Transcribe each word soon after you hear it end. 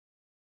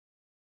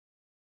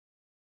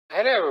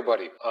Hello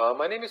everybody,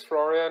 my name is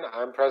Florian,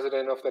 I'm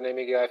president of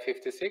Dynamic AI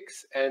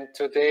 56, and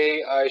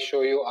today I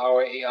show you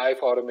our AI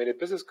for automated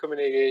business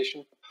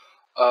communication.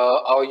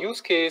 Our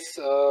use case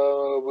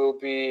will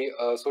be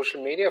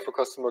social media for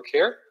customer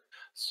care.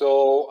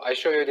 So I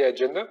show you the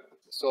agenda.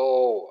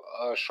 So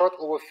a short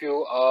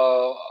overview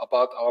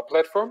about our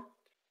platform,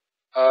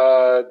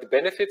 the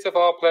benefits of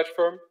our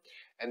platform,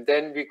 and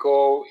then we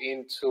go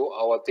into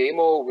our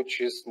demo,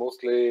 which is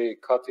mostly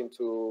cut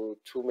into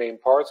two main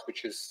parts,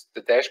 which is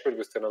the dashboard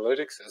with the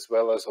analytics as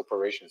well as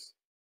operations.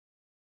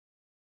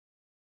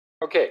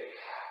 Okay,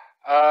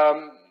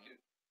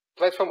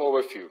 platform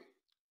overview.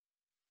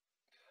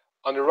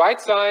 On the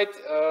right side,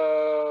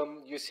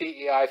 you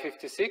see AI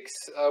 56,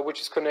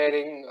 which is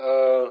connecting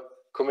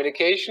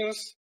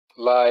communications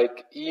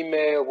like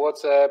email,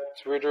 WhatsApp,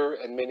 Twitter,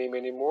 and many,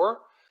 many more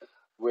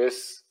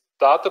with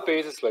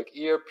databases like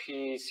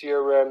ERP,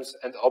 CRMs,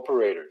 and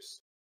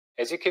operators.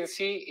 As you can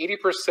see,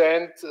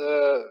 80%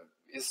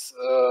 is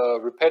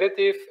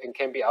repetitive and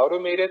can be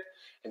automated,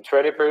 and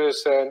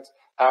 20%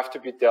 have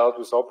to be dealt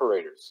with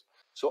operators.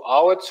 So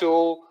our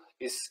tool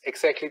is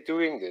exactly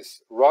doing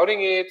this,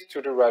 routing it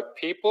to the right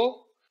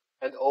people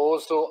and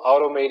also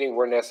automating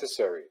where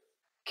necessary.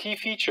 Key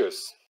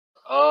features.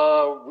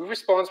 We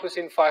respond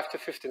within 5 to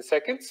 15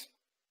 seconds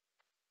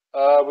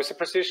with a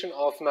precision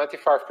of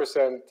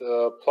 95%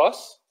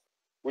 plus,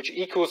 which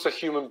equals a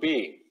human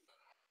being.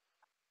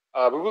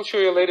 We will show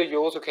you later, you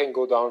also can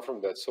go down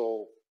from that.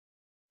 So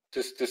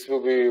this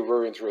will be a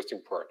very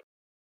interesting part.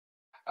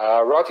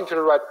 Routing to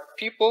the right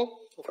people,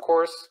 of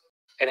course.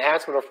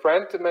 Enhancement of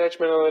brand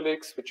management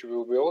analytics, which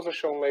will be also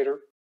shown later.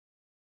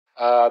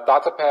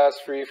 Data pass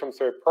free from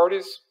third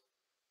parties.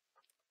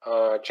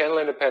 Channel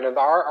independent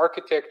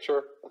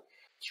architecture.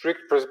 Strict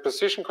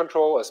precision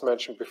control, as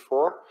mentioned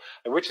before.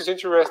 And which is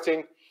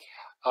interesting,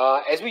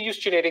 as we use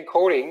genetic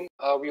coding,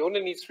 we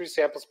only need 3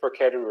 samples per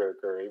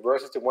category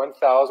versus the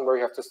 1,000 where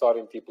you have to start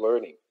in deep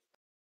learning.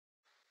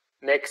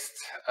 Next,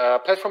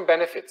 platform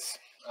benefits.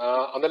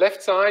 On the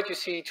left side, you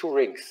see 2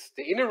 rings.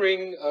 The inner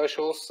ring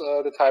shows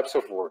the types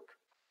of work.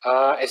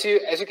 As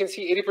you can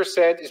see,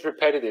 80% is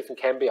repetitive and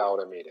can be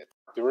automated.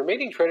 The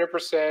remaining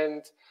 20%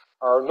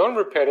 are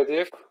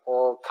non-repetitive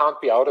or can't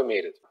be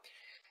automated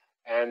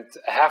and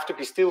have to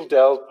be still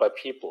dealt by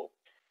people.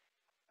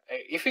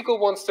 If we go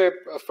one step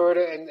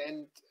further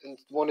and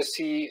want to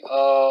see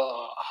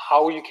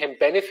how you can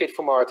benefit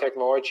from our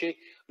technology,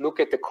 look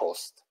at the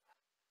cost.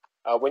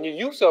 When you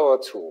use our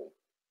tool,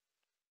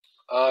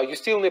 you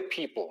still need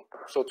people.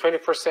 So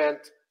 20%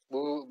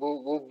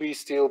 will be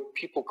still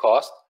people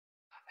cost,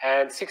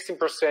 and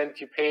 16%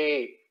 you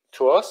pay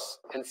to us,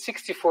 and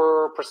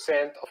 64%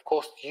 of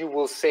cost you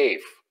will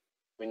save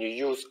when you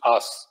use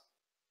us.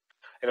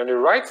 And on the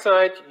right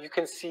side, you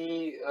can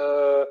see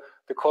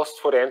the cost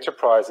for the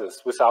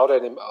enterprises without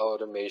any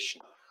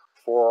automation.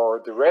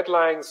 For the red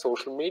line,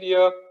 social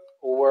media,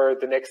 over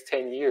the next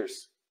 10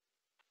 years.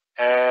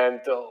 And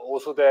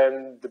also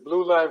then the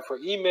blue line for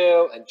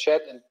email and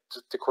chat and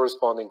the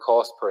corresponding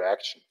cost per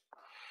action.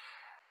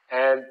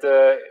 And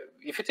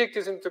if you take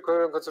this into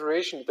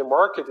consideration, the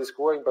market is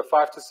growing by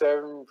 5 to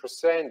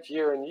 7%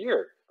 year on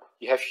year.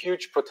 You have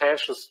huge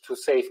potentials to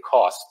save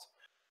cost,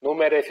 no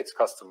matter if it's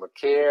customer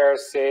care,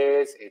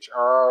 sales,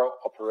 HR,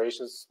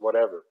 operations,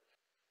 whatever.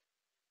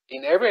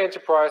 In every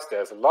enterprise,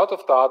 there's a lot of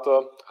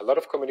data, a lot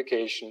of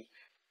communication,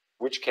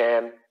 which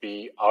can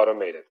be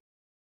automated.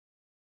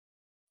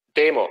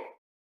 Demo.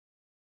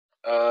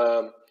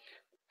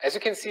 As you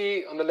can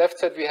see on the left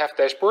side, we have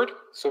dashboard.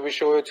 So we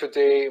show you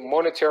today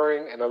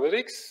monitoring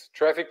analytics,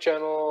 traffic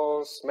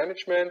channels,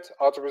 management,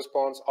 auto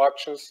response,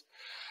 auctions,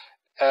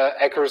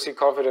 accuracy,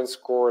 confidence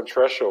score, and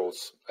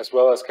thresholds, as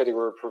well as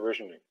category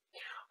provisioning.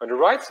 On the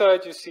right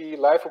side, you see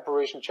live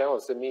operation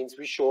channels. That means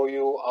we show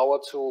you our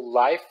tool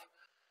live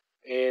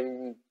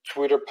in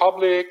Twitter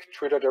public,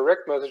 Twitter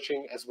direct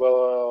messaging, as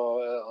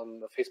well on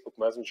Facebook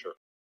Messenger.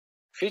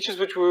 Features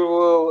which we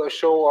will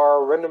show are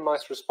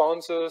randomized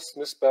responses,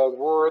 misspelled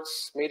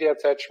words, media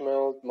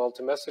attachment,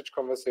 multi-message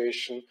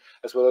conversation,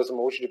 as well as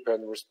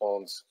emoji-dependent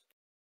response.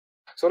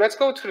 So let's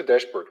go to the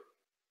dashboard.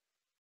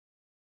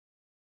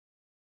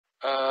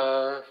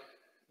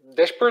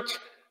 Dashboard,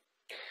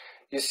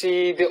 you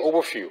see the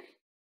overview.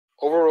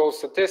 Overall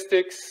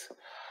statistics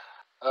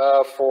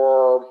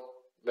for,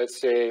 let's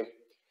say,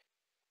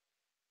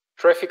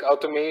 traffic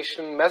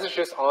automation,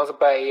 messages answered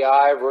by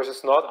AI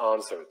versus not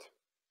answered.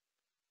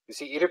 You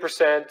see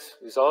 80%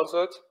 is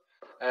answered,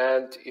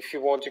 and if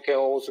you want, you can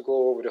also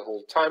go over the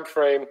whole time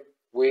frame,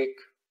 week,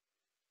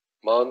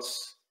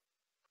 months,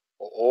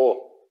 or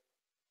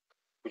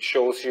which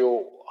shows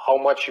you how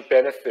much you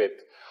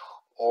benefit.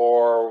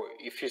 Or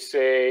if you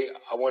say,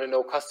 I want to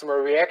know customer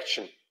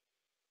reaction,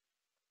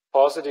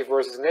 positive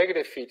versus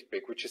negative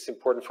feedback, which is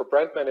important for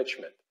brand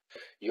management.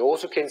 You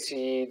also can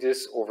see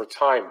this over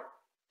time.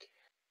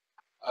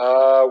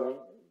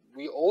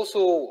 We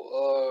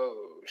also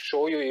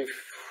show you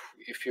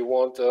if you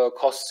want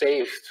cost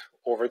saved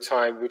over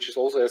time, which is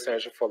also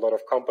essential for a lot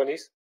of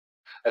companies,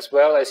 as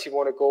well as you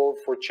want to go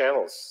for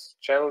channels.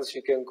 Channels,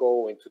 you can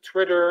go into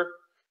Twitter,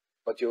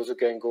 but you also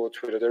can go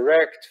Twitter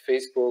Direct,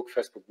 Facebook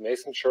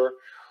Messenger,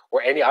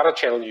 or any other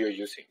channel you're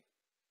using.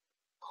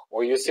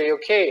 Or you say,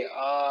 okay,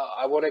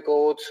 I want to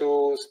go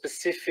to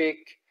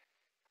specific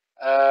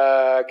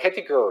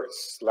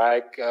categories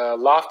like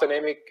Laugh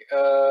Dynamic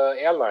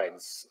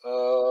Airlines,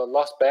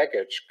 lost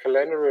baggage,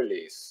 calendar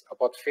release,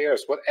 about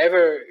fairs,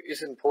 whatever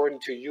is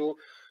important to you,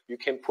 you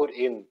can put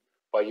in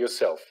by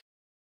yourself.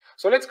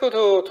 So let's go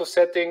to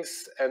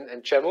settings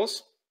and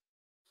channels.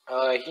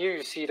 Here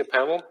you see the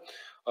panel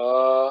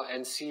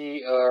and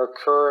see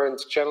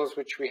current channels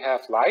which we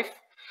have live.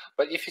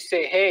 But if you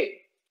say, hey,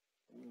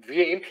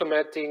 we're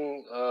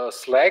implementing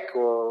Slack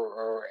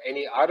or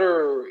any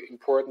other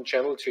important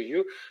channel to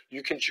you,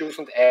 you can choose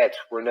and add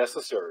where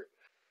necessary.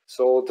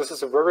 So this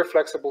is a very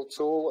flexible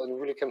tool and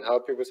really can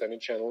help you with any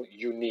channel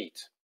you need.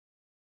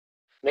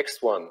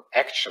 Next one,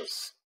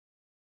 actions.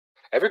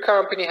 Every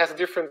company has a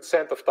different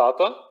set of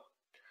data,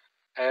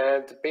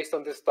 and based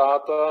on this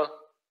data,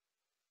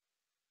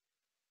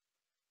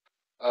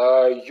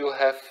 you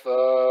have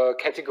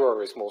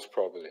categories most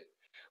probably,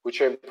 which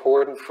are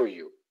important for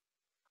you.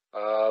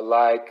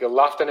 Like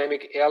Laugh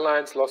Dynamic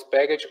Airlines, lost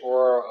baggage,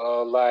 or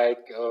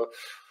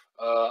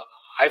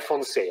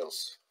iPhone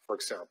sales, for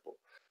example.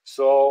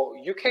 So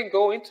you can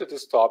go into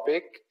this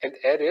topic and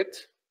edit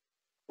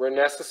where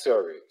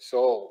necessary.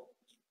 So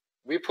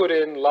we put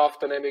in Laugh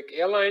Dynamic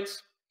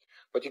Airlines,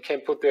 but you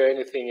can put there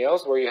anything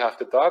else where you have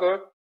the data.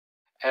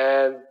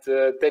 And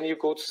then you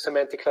go to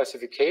semantic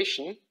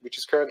classification, which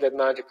is currently at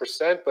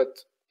 90%,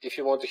 but if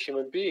you want a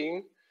human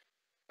being,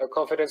 a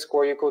confidence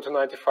score, you go to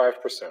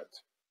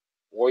 95%.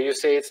 Or you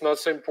say it's not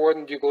so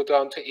important, you go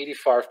down to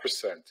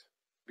 85%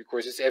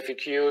 because it's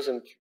FAQs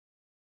and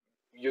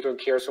you don't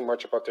care so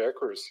much about the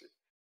accuracy.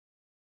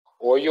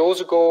 Or you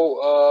also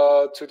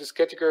go to this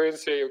category and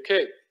say,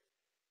 okay,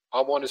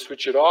 I want to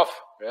switch it off,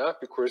 yeah,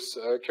 because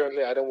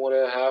currently I don't want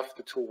to have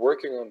the tool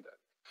working on that.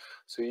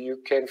 So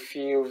you can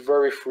feel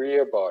very free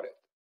about it.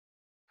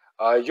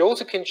 You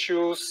also can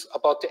choose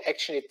about the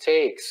action it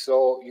takes.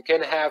 So you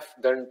can have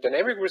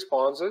dynamic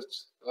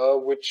responses,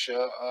 which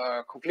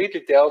are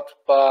completely dealt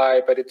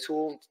by the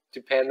tool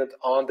dependent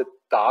on the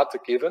data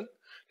given.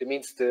 It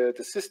means the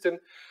system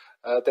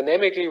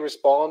dynamically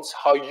responds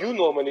how you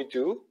normally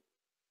do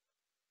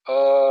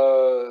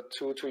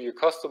to your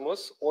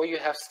customers, or you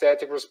have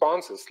static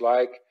responses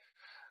like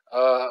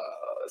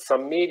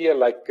some media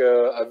like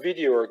a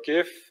video or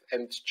GIF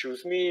and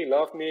choose me,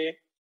 love me,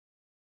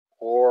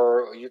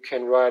 or you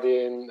can write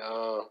in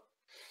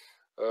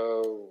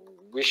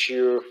wish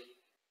you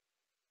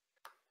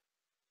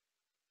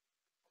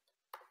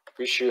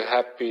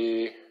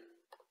happy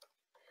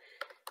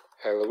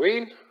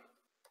Halloween.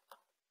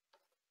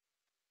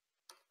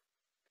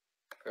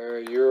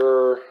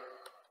 Your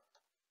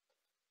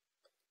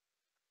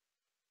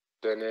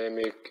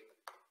dynamic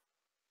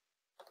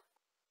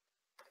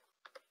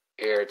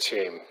air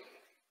team,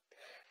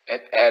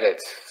 and add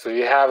it. So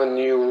you have a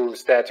new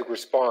static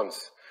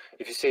response.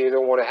 If you say you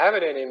don't want to have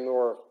it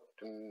anymore,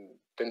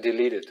 then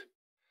delete it.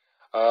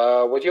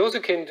 What you also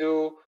can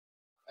do,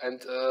 and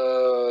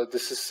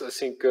this is, I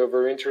think,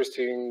 very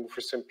interesting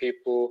for some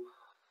people,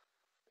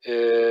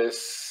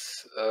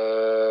 is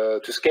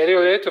to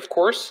schedule it, of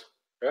course.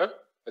 Yeah,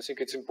 I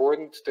think it's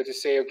important that you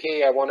say,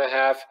 okay, I want to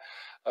have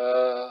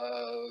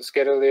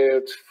schedule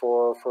it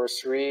for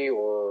 3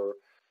 or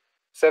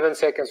 7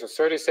 seconds or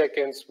 30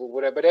 seconds,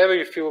 whatever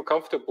you feel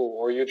comfortable,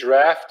 or you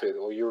draft it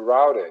or you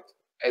route it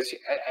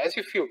as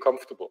you feel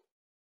comfortable.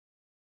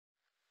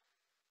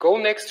 Go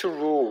next to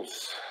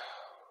rules.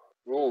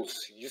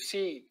 You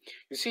see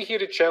here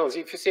the channels.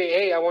 If you say,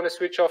 hey, I want to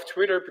switch off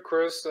Twitter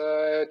because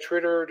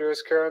Twitter,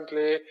 there's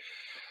currently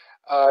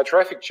a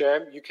traffic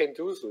jam, you can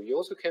do so. You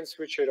also can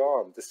switch it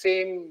on. The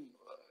same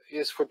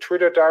is for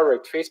Twitter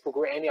Direct, Facebook,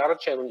 or any other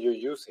channel you're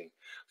using.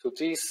 So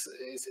this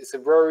is a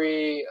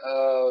very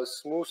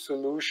smooth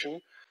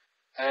solution,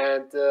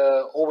 and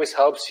always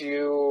helps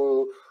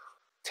you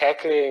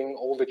tackling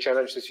all the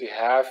challenges you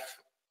have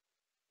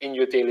in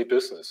your daily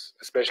business,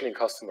 especially in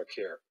customer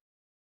care.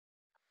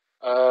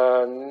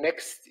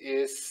 Next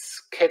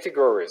is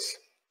categories.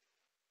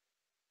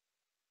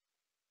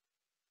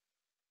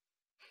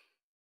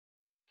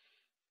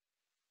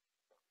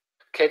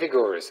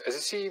 Categories. As you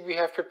see, we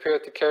have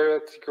prepared the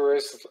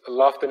categories: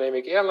 Laugh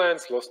Dynamic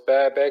Airlines, lost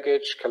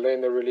baggage,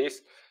 calendar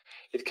release.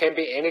 It can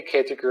be any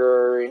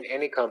category in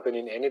any company,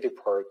 in any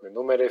department,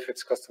 no matter if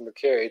it's customer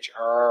care,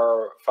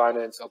 HR,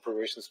 finance,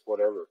 operations,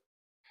 whatever.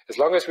 As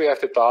long as we have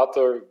the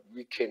data,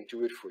 we can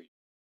do it for you.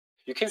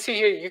 You can see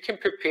here, you can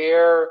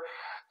prepare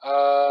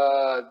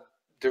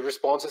the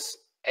responses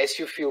as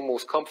you feel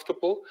most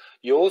comfortable.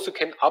 You also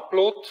can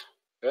upload,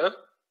 yeah,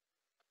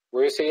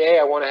 where you say, hey,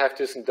 I want to have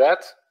this and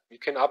that. You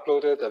can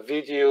upload it, a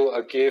video,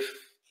 a GIF,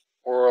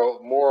 or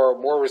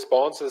more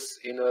responses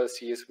in a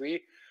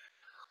CSV,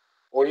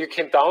 or you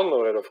can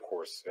download it, of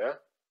course. Yeah.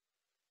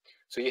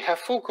 So you have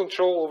full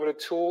control over the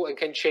tool and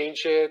can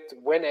change it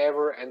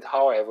whenever and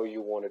however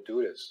you want to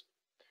do this.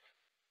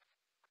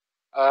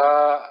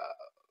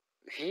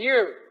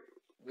 Here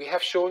we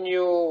have shown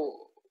you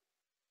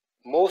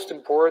most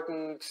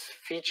important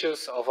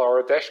features of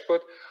our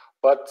dashboard,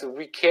 but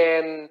we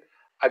can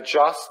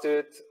adjust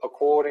it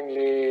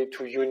accordingly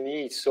to your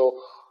needs. So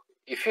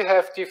if you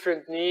have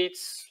different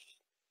needs,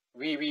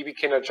 we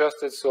can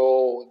adjust it.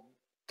 So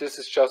this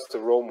is just a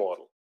raw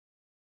model.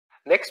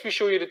 Next, we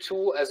show you the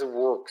tool as it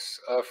works.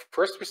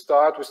 First, we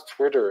start with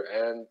Twitter,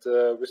 and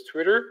with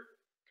Twitter,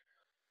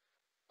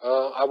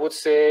 I would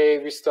say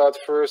we start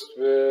first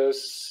with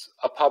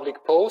a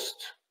public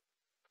post.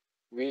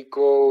 We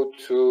go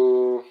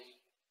to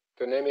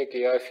Dynamic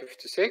AI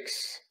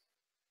 56,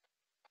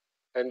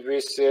 and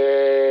we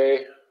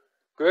say,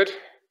 good,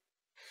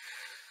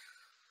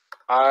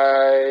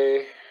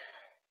 I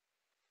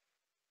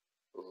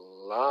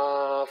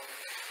love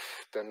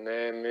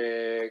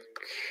dynamic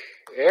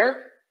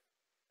air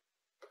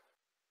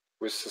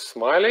with a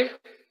smiley,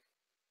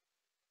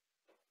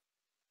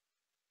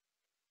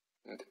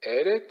 and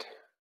edit.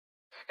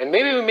 And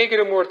maybe we make it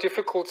a more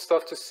difficult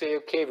stuff to say,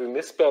 okay, we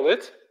misspell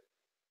it,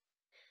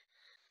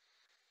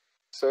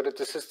 so that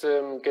the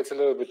system gets a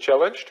little bit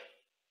challenged.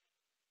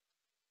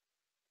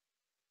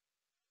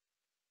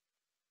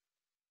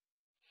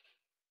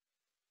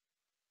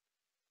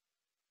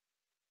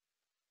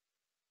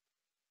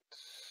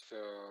 So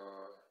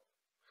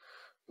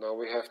now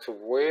we have to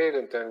wait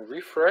and then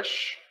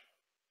refresh.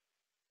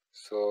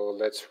 So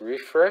let's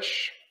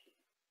refresh.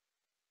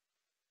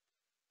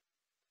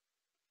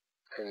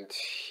 And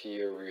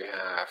here we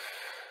have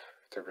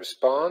the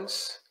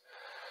response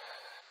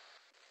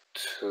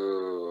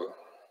to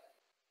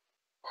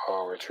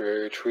our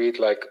tweet,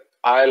 like,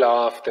 I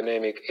love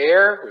dynamic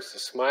air with a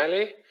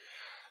smiley.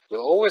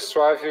 We'll always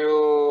strive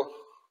to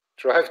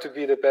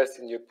be the best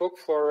in your book,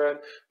 Florian.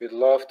 We'd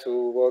love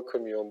to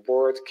welcome you on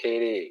board,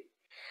 Katie.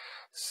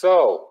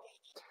 So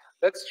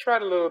let's try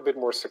a little bit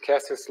more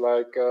sarcastic,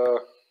 like,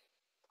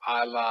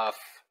 I love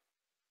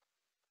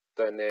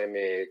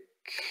dynamic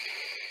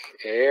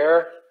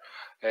air,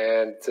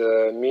 and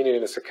mean it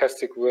in a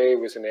sarcastic way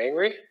with an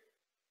angry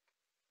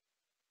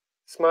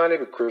smiley,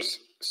 because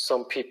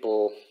some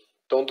people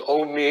don't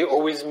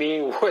always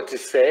mean what they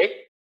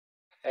say,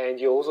 and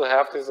you also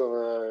have this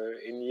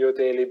in your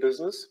daily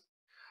business.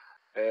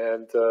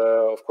 And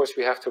of course,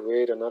 we have to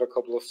wait another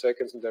couple of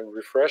seconds and then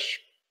refresh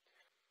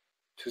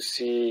to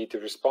see the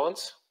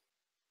response.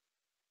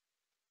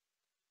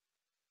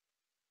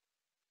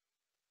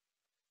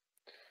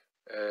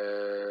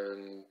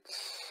 And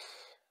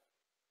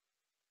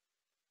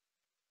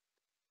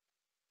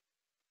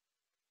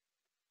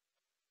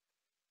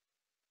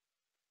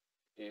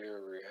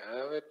here we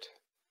have it.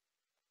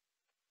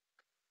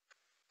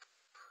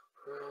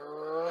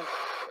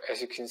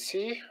 As you can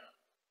see,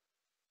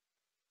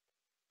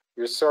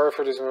 we're sorry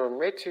for this error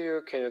made to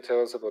you. Can you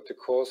tell us about the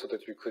call so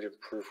that we could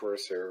improve our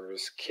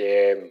service?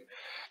 Cam,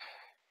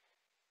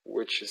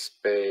 which is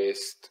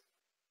based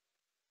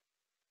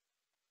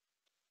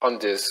on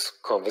this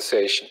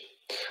conversation.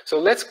 So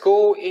let's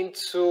go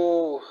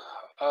into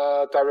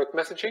direct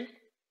messaging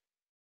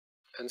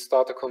and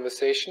start a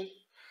conversation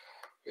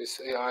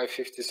with AI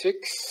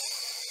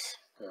 56.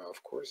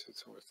 Of course,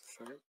 it's always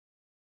the same.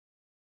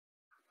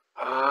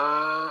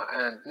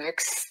 And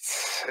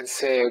next, and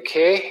say,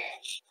 okay.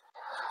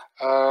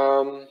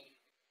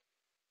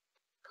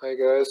 Hi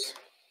guys.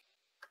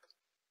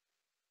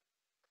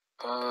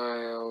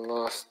 I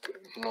lost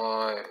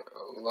my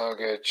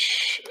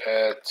luggage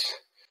at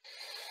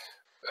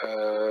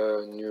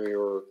New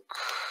York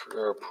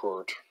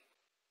airport.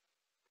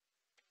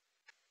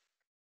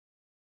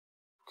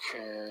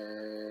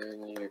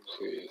 Can you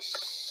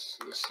please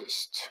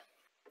assist?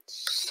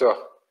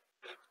 So,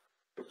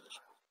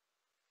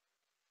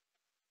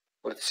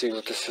 let's see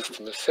what the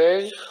system is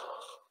saying.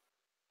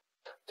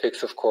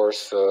 Takes, of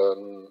course,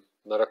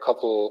 another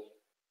couple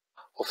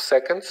of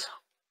seconds.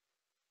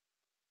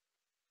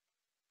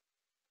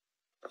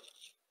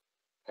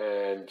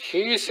 And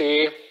here you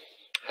see,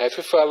 have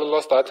you filed a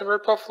lost item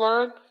report,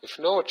 Florian? If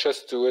no,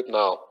 just do it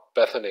now.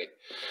 Bethany.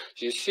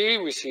 You see,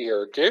 we see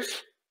here a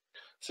GIF.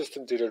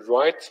 System did it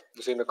right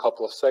within a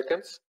couple of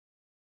seconds.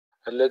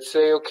 And let's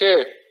say,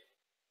 okay,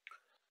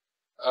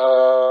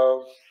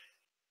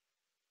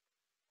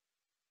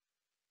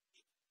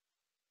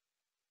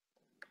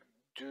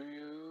 do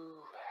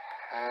you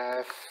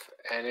have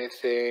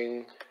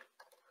anything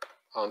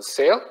on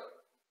sale?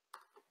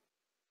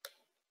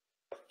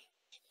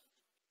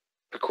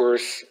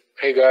 Because,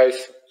 hey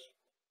guys,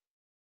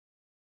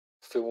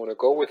 still want to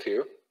go with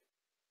you.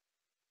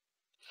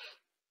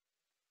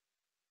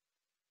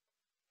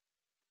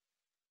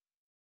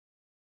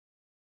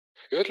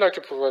 If you'd like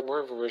to provide more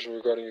information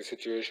regarding the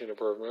situation in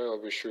the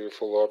I'll be sure to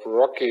follow up.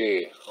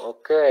 Rocky,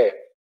 okay.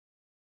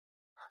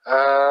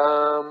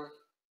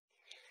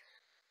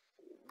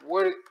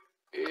 What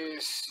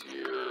is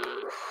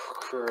your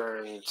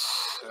current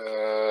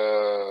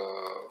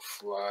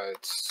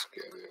flight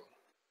schedule?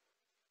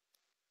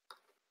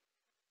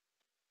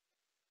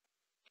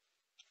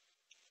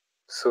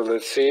 So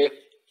let's see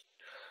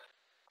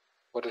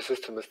what the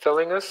system is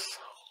telling us.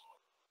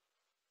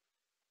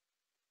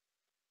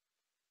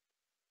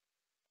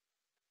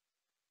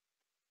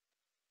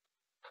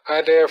 Hi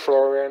there,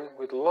 Florian.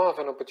 We'd love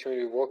an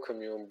opportunity to welcome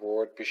you on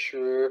board. Be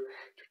sure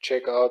to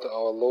check out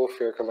our low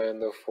fare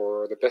calendar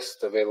for the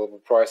best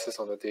available prices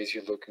on the days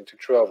you're looking to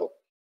travel.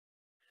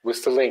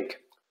 With the link,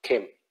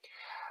 Kim.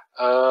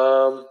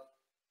 I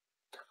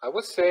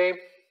would say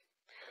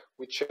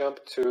we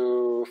jump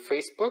to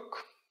Facebook.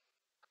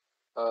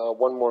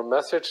 One more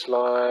message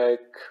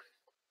like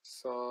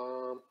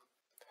some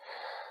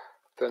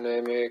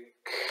dynamic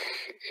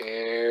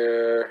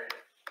air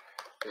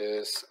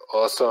is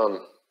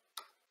awesome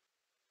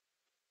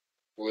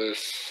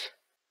with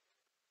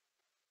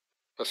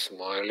a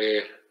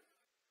smiley.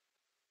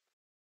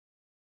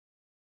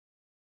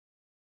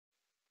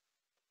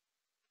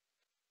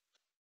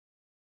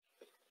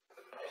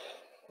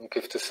 I'll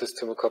give the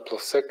system a couple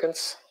of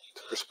seconds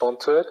to respond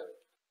to it.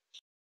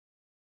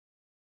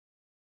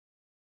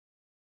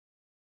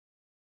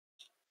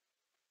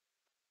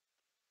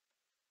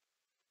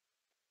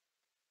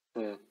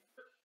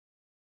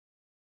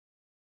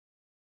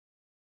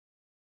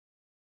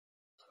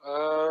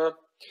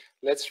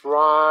 Let's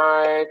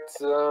write,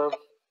 do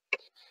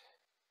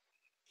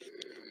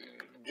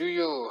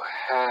you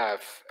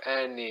have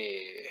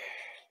any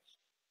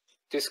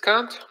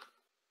discount?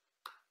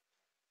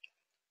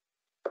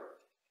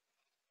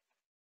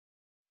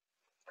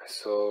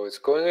 So it's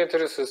going into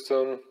the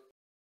system.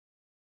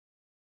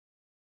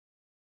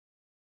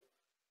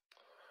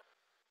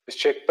 It's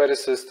checked by the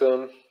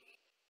system.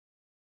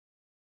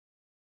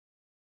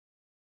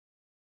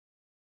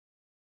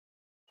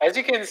 As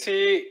you can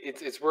see,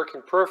 it's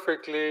working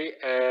perfectly.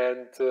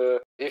 And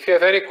if you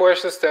have any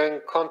questions,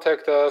 then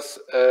contact us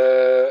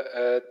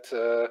at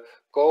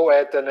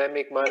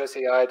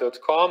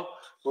go@dynamic-ai.com.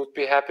 We'd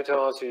be happy to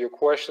answer your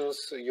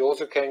questions. You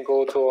also can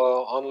go to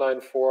our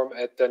online form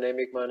at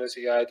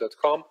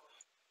dynamic-ai.com.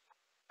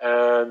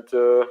 And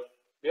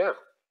yeah,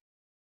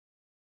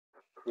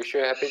 wish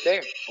you a happy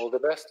day. All the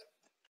best.